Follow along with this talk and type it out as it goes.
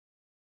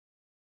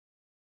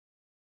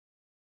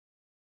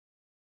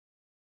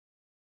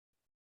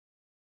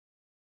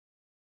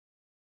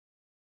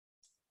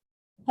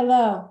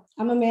Hello,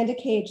 I'm Amanda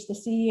Cage, the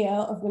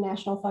CEO of the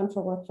National Fund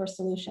for Workforce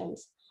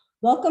Solutions.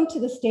 Welcome to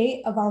the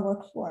state of our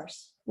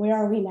workforce. Where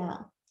are we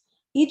now?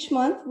 Each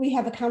month, we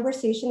have a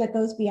conversation that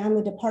goes beyond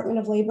the Department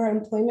of Labor,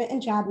 Employment,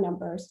 and Job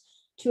numbers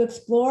to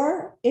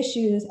explore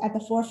issues at the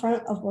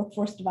forefront of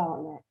workforce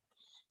development.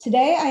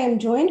 Today, I am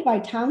joined by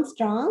Tom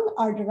Strong,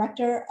 our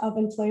Director of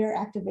Employer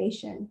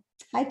Activation.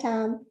 Hi,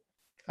 Tom.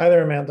 Hi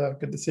there, Amanda.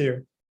 Good to see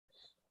you.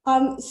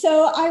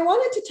 So I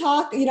wanted to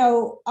talk,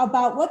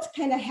 about what's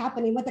kind of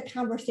happening, what the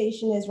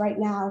conversation is right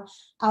now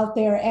out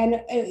there.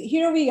 And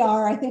here we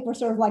are. I think we're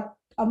sort of like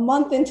a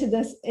month into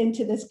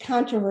this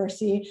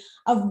controversy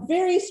of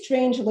very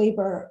strange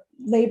labor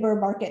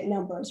market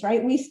numbers,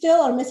 right? We still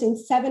are missing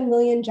 7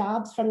 million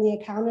jobs from the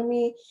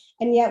economy,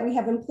 and yet we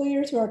have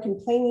employers who are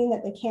complaining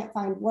that they can't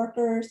find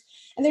workers.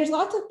 And there's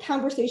lots of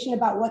conversation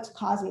about what's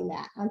causing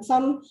that. On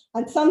some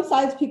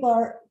sides,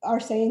 people are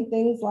saying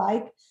things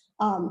like,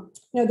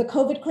 the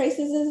COVID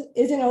crisis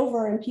isn't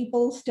over and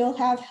people still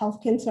have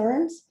health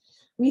concerns.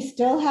 We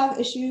still have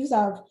issues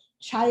of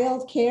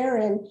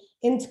childcare and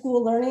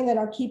in-school learning that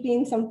are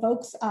keeping some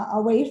folks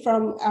away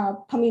from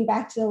coming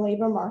back to the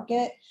labor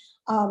market.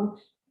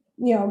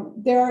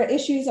 There are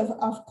issues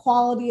of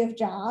quality of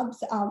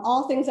jobs,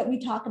 all things that we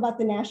talk about at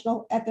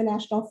the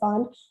National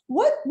Fund.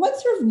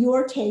 What's sort of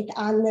your take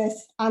on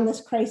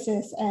this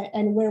crisis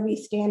and where we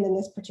stand in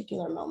this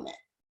particular moment?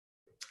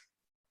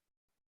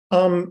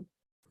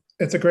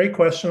 It's a great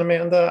question,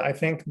 Amanda. I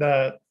think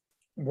that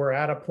we're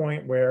at a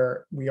point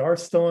where we are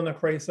still in a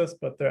crisis,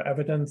 but the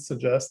evidence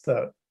suggests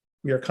that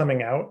we are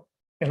coming out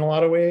in a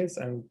lot of ways,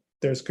 and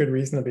there's good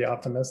reason to be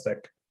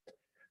optimistic.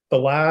 The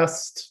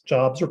last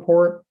jobs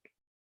report,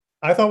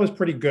 I thought was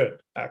pretty good,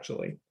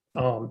 actually.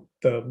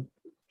 The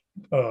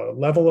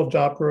level of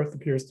job growth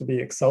appears to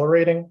be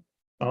accelerating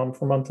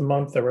from month to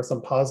month. There were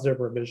some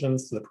positive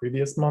revisions to the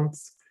previous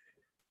months.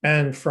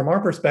 And from our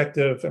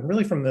perspective, and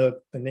really from the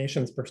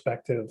nation's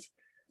perspective,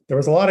 there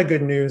was a lot of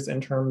good news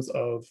in terms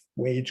of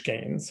wage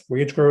gains.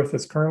 Wage growth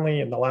is currently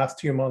in the last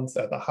 2 months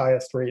at the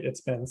highest rate it's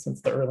been since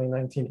the early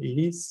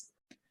 1980s.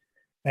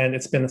 And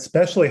it's been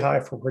especially high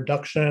for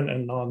production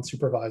and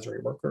non-supervisory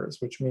workers,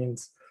 which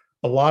means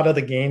a lot of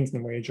the gains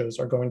in wages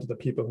are going to the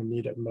people who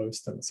need it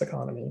most in this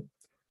economy.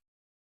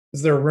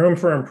 Is there room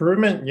for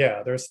improvement?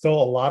 Yeah, there's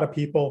still a lot of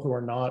people who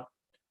are not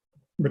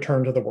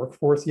returned to the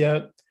workforce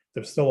yet.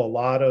 There's still a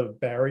lot of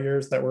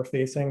barriers that we're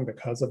facing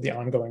because of the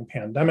ongoing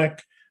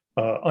pandemic.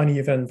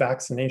 Uneven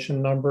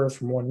vaccination numbers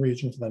from one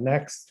region to the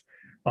next.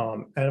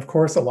 And of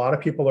course, a lot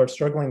of people are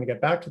struggling to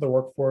get back to the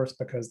workforce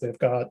because they've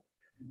got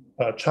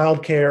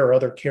childcare or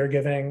other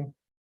caregiving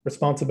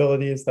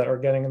responsibilities that are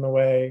getting in the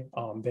way.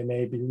 They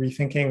may be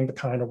rethinking the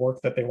kind of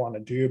work that they want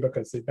to do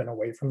because they've been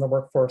away from the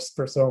workforce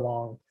for so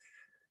long.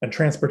 And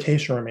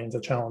transportation remains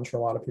a challenge for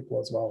a lot of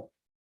people as well.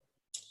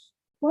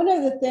 One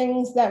of the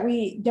things that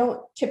we don't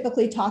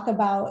typically talk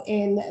about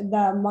in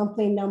the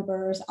monthly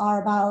numbers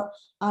are about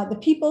the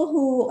people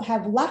who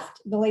have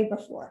left the labor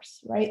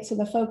force, right? So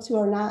the folks who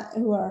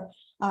are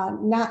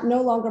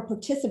no longer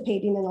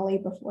participating in the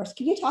labor force.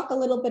 Can you talk a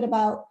little bit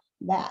about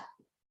that?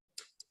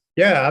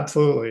 Yeah,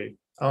 absolutely.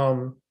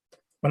 When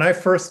I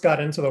first got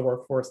into the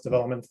workforce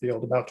development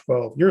field about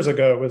 12 years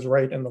ago, it was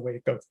right in the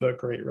wake of the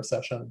Great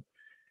Recession.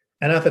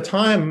 And at the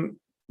time,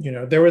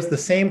 there was the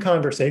same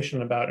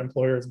conversation about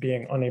employers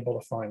being unable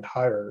to find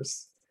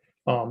hires.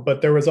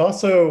 But there was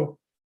also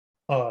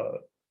a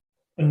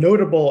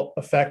notable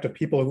effect of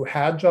people who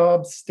had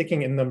jobs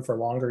sticking in them for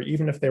longer,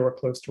 even if they were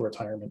close to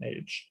retirement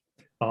age.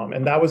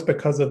 And that was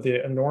because of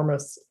the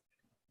enormous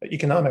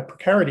economic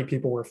precarity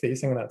people were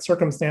facing in that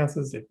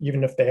circumstances.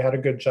 Even if they had a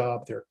good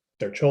job,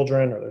 their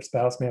children or their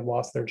spouse may have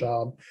lost their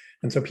job.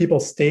 And so people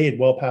stayed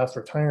well past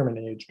retirement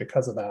age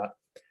because of that.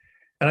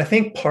 And I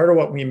think part of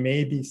what we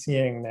may be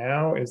seeing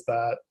now is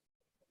that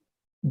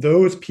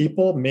those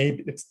people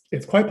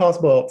it's quite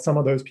possible some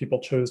of those people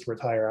chose to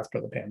retire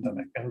after the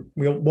pandemic. And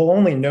we'll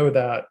only know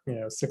that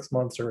 6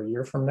 months or a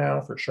year from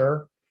now for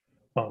sure,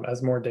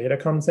 as more data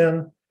comes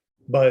in.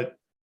 But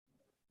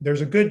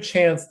there's a good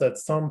chance that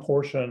some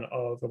portion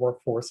of the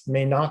workforce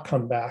may not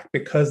come back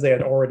because they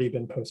had already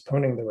been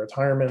postponing their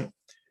retirement.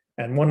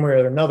 And one way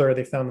or another,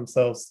 they found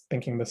themselves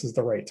thinking this is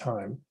the right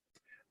time.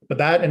 But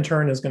that in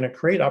turn is going to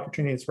create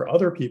opportunities for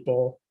other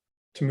people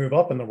to move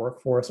up in the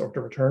workforce or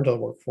to return to the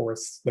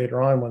workforce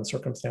later on when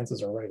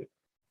circumstances are right.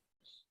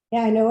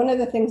 Yeah, I know one of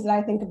the things that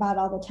I think about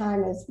all the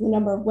time is the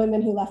number of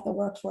women who left the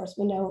workforce.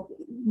 We know,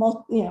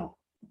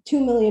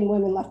 2 million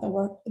women left the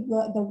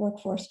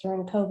workforce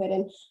during COVID,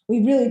 and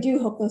we really do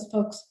hope those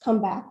folks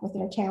come back with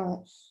their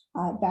talent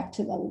back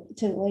to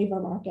the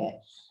labor market.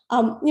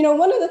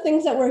 One of the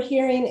things that we're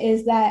hearing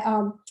is that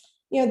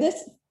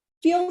this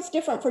feels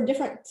different for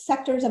different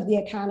sectors of the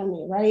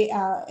economy, right?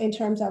 In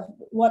terms of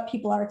what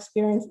people are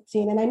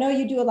experiencing. And I know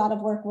you do a lot of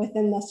work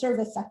within the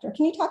service sector.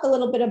 Can you talk a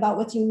little bit about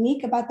what's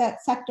unique about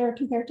that sector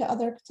compared to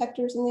other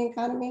sectors in the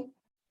economy?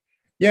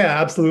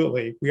 Yeah,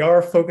 absolutely. We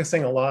are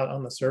focusing a lot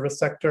on the service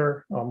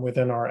sector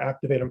within our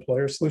Activate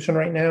Employer solution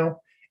right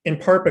now. in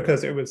part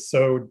because it was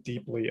so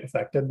deeply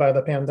affected by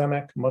the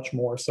pandemic, much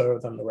more so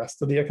than the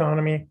rest of the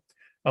economy.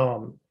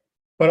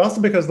 But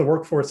also because the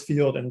workforce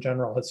field in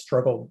general has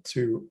struggled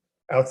to,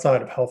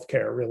 outside of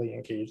healthcare, really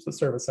engage the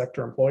service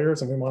sector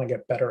employers, and we want to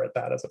get better at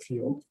that as a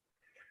field.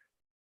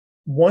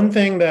 One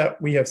thing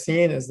that we have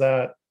seen is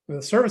that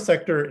the service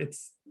sector,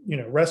 it's,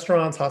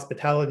 restaurants,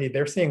 hospitality,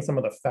 they're seeing some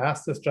of the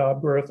fastest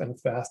job growth and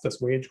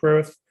fastest wage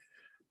growth,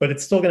 but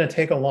it's still going to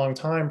take a long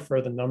time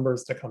for the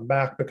numbers to come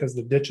back because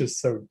the ditch is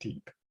so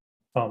deep.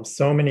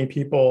 So many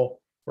people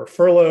were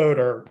furloughed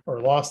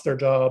or lost their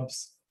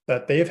jobs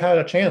that they've had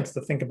a chance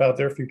to think about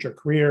their future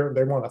career.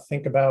 They want to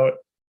think about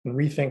and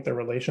rethink their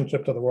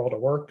relationship to the world of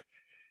work.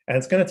 And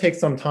it's going to take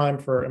some time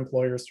for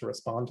employers to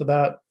respond to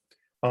that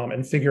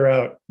and figure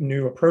out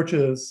new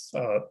approaches,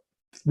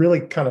 really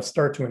kind of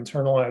start to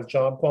internalize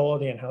job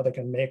quality and how they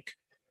can make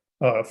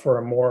for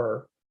a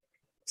more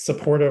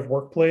supportive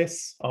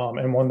workplace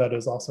and one that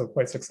is also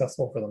quite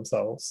successful for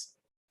themselves.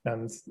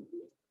 And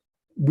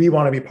we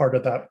want to be part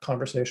of that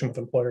conversation with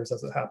employers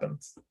as it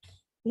happens.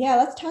 Yeah,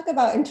 let's talk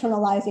about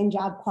internalizing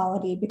job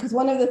quality, because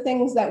one of the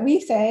things that we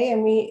say,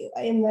 and we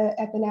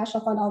at the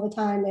National Fund all the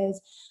time,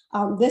 is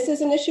this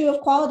is an issue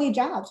of quality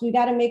jobs. We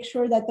got to make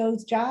sure that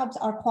those jobs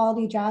are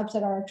quality jobs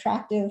that are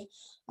attractive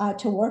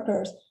to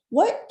workers.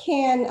 What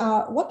can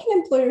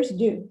employers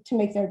do to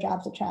make their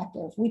jobs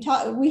attractive? We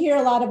hear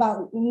a lot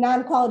about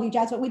non-quality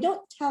jobs, but we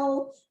don't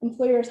tell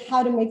employers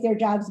how to make their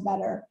jobs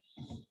better.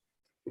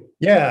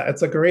 Yeah,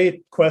 it's a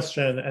great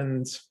question,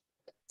 and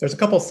there's a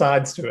couple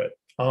sides to it.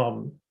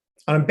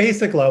 On a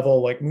basic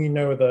level, like, we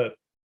know that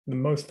the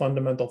most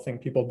fundamental thing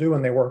people do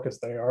when they work is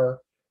they are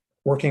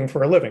working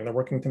for a living. They're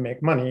working to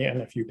make money,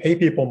 and if you pay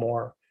people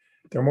more,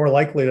 they're more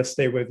likely to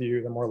stay with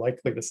you. They're more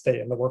likely to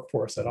stay in the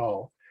workforce at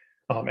all.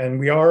 And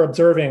we are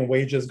observing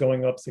wages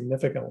going up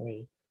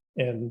significantly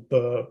in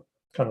the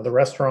kind of the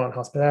restaurant,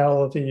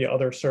 hospitality,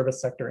 other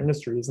service sector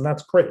industries, and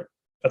that's great.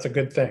 That's a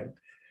good thing.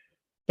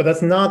 But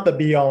that's not the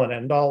be all and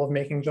end all of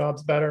making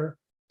jobs better.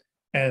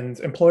 And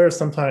employers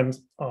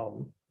sometimes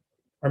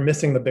are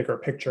missing the bigger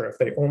picture if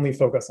they only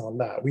focus on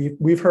that.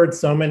 We've heard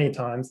so many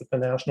times that the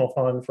National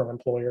Fund from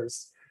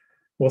employers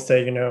will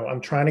say, I'm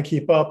trying to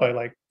keep up.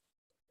 I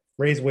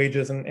raise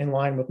wages in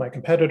line with my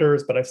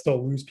competitors, but I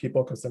still lose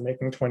people because they're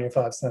making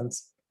 25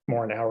 cents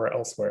more an hour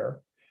elsewhere.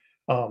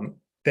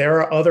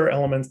 There are other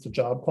elements to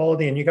job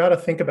quality, and you got to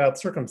think about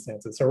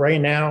circumstances. So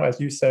right now,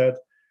 as you said,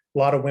 a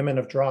lot of women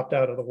have dropped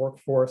out of the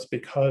workforce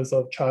because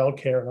of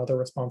childcare and other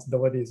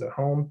responsibilities at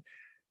home.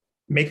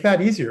 Make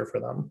that easier for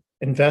them.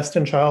 Invest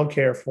in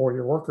childcare for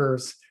your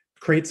workers,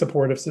 create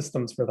supportive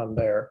systems for them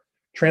there.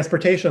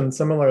 Transportation,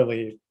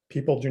 similarly,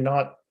 people do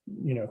not,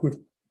 who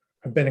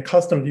have been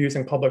accustomed to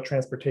using public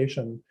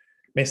transportation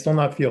may still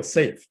not feel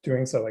safe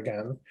doing so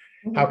again.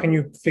 Mm-hmm. How can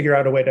you figure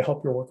out a way to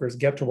help your workers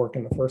get to work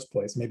in the first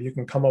place? Maybe you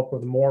can come up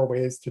with more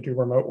ways to do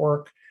remote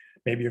work.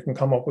 Maybe you can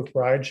come up with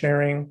ride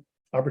sharing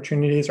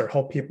opportunities or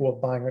help people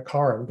with buying a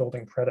car and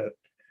building credit.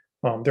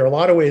 There are a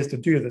lot of ways to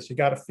do this. You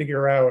got to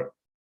figure out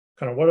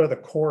kind of what are the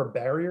core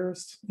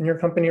barriers in your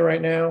company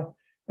right now,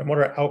 and what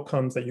are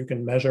outcomes that you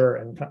can measure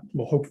and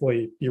will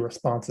hopefully be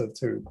responsive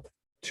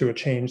to a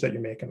change that you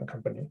make in the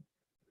company.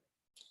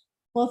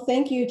 Well,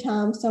 thank you,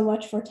 Tom, so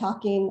much for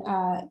talking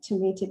to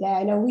me today.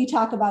 I know we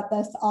talk about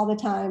this all the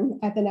time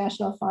at the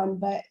National Fund,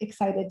 but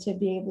excited to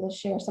be able to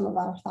share some of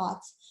our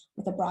thoughts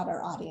with a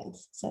broader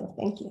audience. So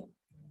thank you.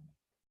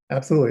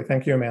 Absolutely.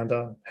 Thank you,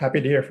 Amanda.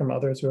 Happy to hear from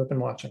others who have been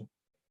watching.